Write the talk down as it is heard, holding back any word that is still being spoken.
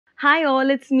Hi all,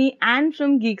 it's me Anne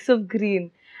from Geeks of Green,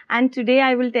 and today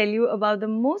I will tell you about the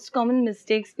most common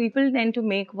mistakes people tend to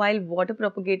make while water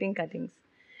propagating cuttings.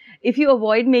 If you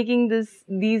avoid making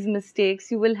these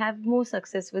mistakes, you will have more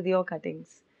success with your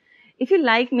cuttings. If you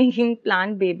like making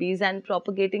plant babies and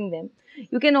propagating them,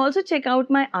 you can also check out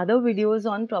my other videos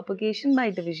on propagation by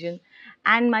division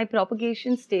and my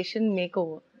propagation station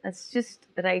makeover. That's just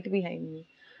right behind me.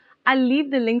 I'll leave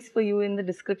the links for you in the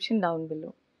description down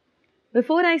below.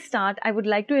 Before I start, I would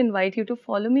like to invite you to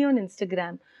follow me on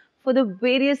Instagram for the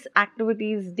various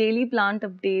activities, daily plant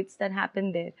updates that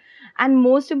happen there, and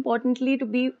most importantly, to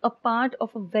be a part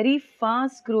of a very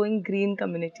fast growing green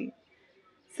community.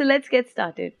 So let's get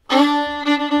started.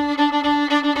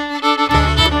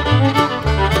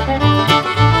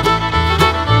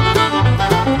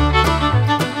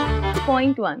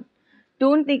 Point 1.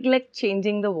 Don't neglect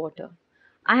changing the water.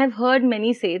 I have heard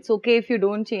many say it's okay if you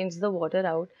don't change the water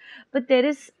out, but there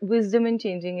is wisdom in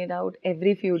changing it out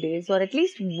every few days or at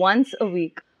least once a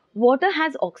week. Water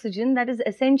has oxygen that is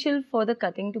essential for the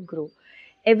cutting to grow.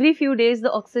 Every few days,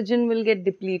 the oxygen will get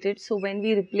depleted, so when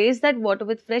we replace that water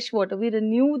with fresh water, we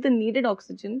renew the needed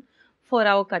oxygen for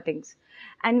our cuttings.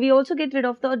 And we also get rid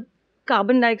of the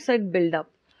carbon dioxide buildup.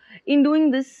 In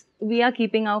doing this, we are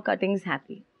keeping our cuttings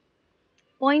happy.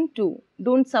 Point 2.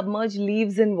 Don't submerge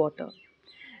leaves in water.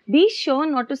 Be sure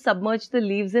not to submerge the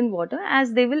leaves in water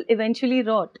as they will eventually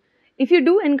rot. If you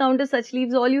do encounter such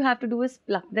leaves, all you have to do is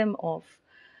pluck them off.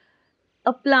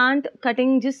 A plant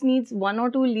cutting just needs one or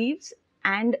two leaves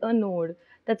and a node.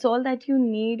 That's all that you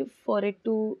need for it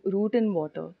to root in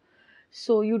water.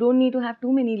 So you don't need to have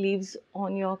too many leaves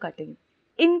on your cutting.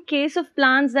 In case of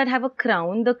plants that have a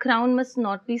crown, the crown must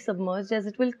not be submerged as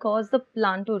it will cause the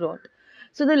plant to rot.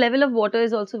 So the level of water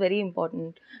is also very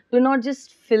important. Do not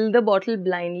just fill the bottle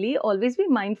blindly. Always be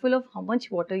mindful of how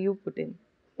much water you put in.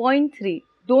 Point 3.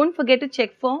 Don't forget to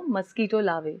check for mosquito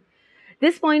larvae.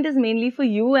 This point is mainly for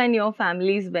you and your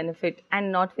family's benefit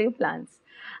and not for your plants.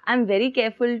 I'm very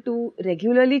careful to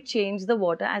regularly change the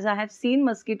water as I have seen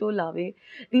mosquito larvae,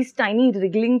 these tiny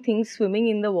wriggling things swimming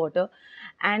in the water.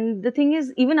 And the thing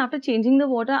is, even after changing the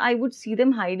water, I would see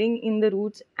them hiding in the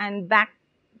roots and back.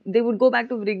 They would go back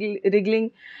to wriggling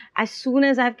as soon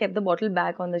as I have kept the bottle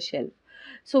back on the shelf.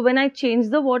 So when I change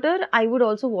the water, I would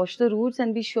also wash the roots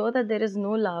and be sure that there is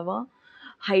no larva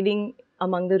hiding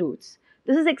among the roots.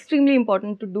 This is extremely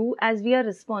important to do as we are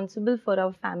responsible for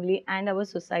our family and our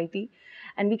society,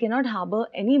 and we cannot harbor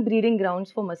any breeding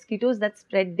grounds for mosquitoes that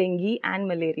spread dengue and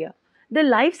malaria. The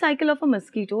life cycle of a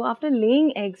mosquito after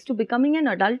laying eggs to becoming an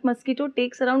adult mosquito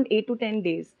takes around 8 to 10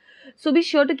 days. So be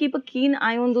sure to keep a keen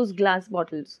eye on those glass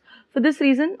bottles. For this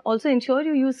reason, also ensure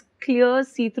you use clear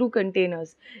see-through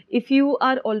containers. If you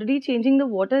are already changing the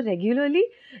water regularly,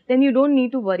 then you don't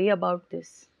need to worry about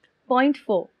this. Point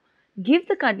 4. Give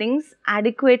the cuttings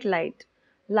adequate light.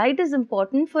 Light is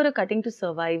important for a cutting to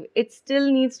survive. It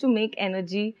still needs to make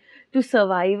energy to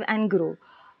survive and grow.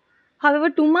 However,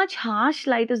 too much harsh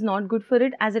light is not good for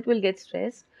it as it will get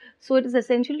stressed. So it is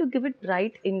essential to give it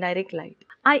bright indirect light.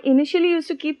 I initially used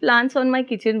to keep plants on my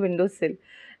kitchen windowsill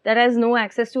that has no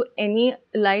access to any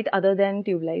light other than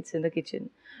tube lights in the kitchen.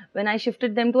 When I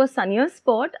shifted them to a sunnier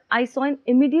spot, I saw an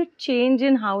immediate change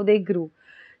in how they grew.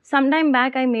 Sometime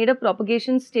back, I made a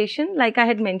propagation station, like I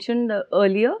had mentioned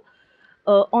earlier,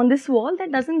 on this wall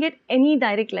that doesn't get any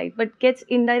direct light but gets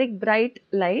indirect bright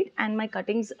light, and my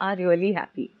cuttings are really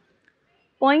happy.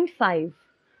 Point 5.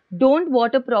 Don't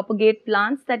water propagate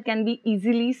plants that can be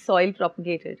easily soil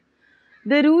propagated.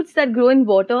 The roots that grow in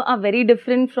water are very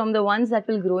different from the ones that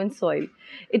will grow in soil.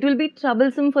 It will be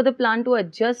troublesome for the plant to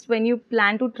adjust when you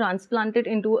plan to transplant it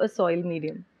into a soil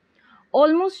medium.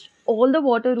 Almost all the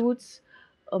water roots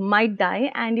might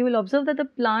die, and you will observe that the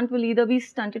plant will either be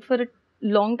stunted for a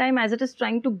long time as it is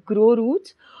trying to grow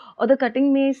roots, or the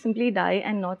cutting may simply die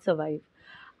and not survive.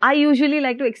 I usually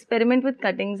like to experiment with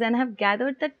cuttings and have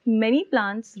gathered that many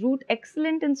plants root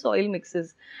excellent in soil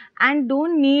mixes and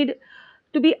don't need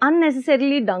to be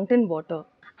unnecessarily dunked in water.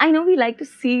 I know we like to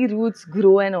see roots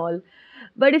grow and all,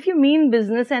 but if you mean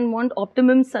business and want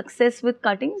optimum success with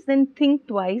cuttings, then think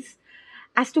twice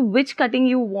as to which cutting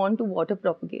you want to water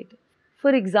propagate.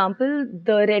 For example,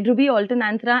 the red ruby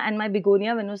alternanthera and my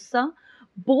begonia venosa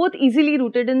both easily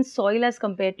rooted in soil as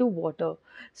compared to water.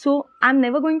 So I'm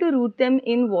never going to root them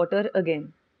in water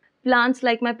again. Plants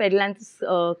like my Pedlanthus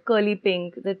curly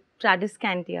pink, the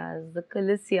Tradescantias, the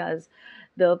Calicias,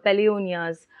 the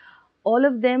Paleonias, all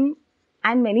of them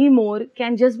and many more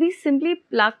can just be simply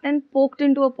plucked and poked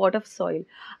into a pot of soil.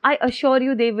 I assure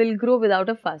you they will grow without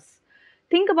a fuss.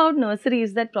 Think about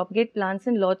nurseries that propagate plants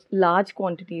in large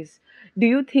quantities. Do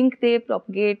you think they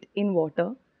propagate in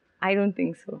water? I don't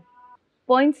think so.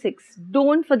 Point 6.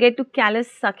 Don't forget to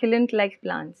callus succulent like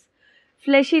plants.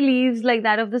 Fleshy leaves like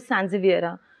that of the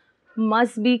Sansevieria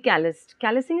must be calloused.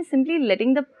 Callousing is simply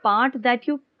letting the part that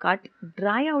you cut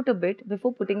dry out a bit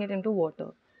before putting it into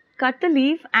water. Cut the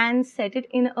leaf and set it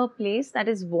in a place that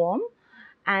is warm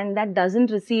and that doesn't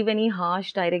receive any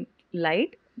harsh direct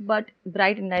light, but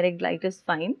bright indirect light is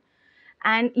fine.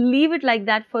 And leave it like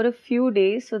that for a few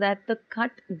days so that the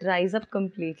cut dries up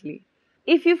completely.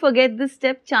 If you forget this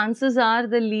step, chances are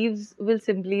the leaves will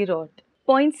simply rot.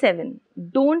 Point 7.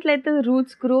 Don't let the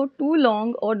roots grow too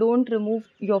long or don't remove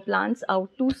your plants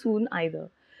out too soon either.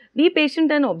 Be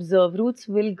patient and observe. Roots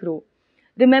will grow.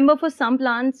 Remember, for some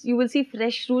plants, you will see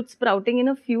fresh roots sprouting in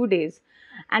a few days,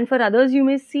 and for others, you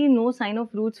may see no sign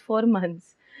of roots for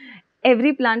months.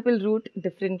 Every plant will root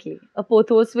differently. A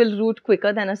pothos will root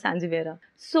quicker than a Sansevieria.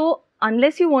 So,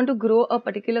 unless you want to grow a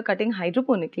particular cutting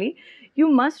hydroponically, you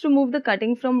must remove the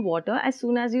cutting from water as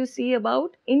soon as you see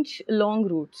about inch long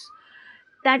roots.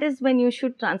 That is when you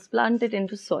should transplant it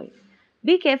into soil.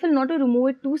 Be careful not to remove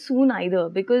it too soon either,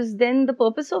 because then the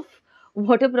purpose of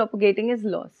water propagating is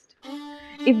lost.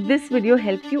 If this video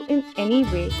helped you in any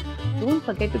way, don't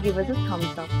forget to give us a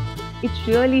thumbs up. It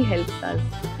really helps us.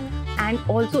 And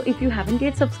also, if you haven't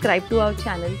yet subscribed to our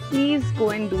channel, please go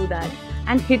and do that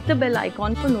and hit the bell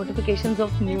icon for notifications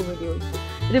of new videos.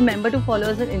 Remember to follow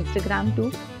us on Instagram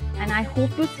too, and I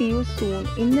hope to see you soon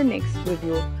in the next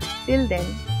video. Till then,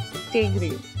 stay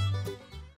green.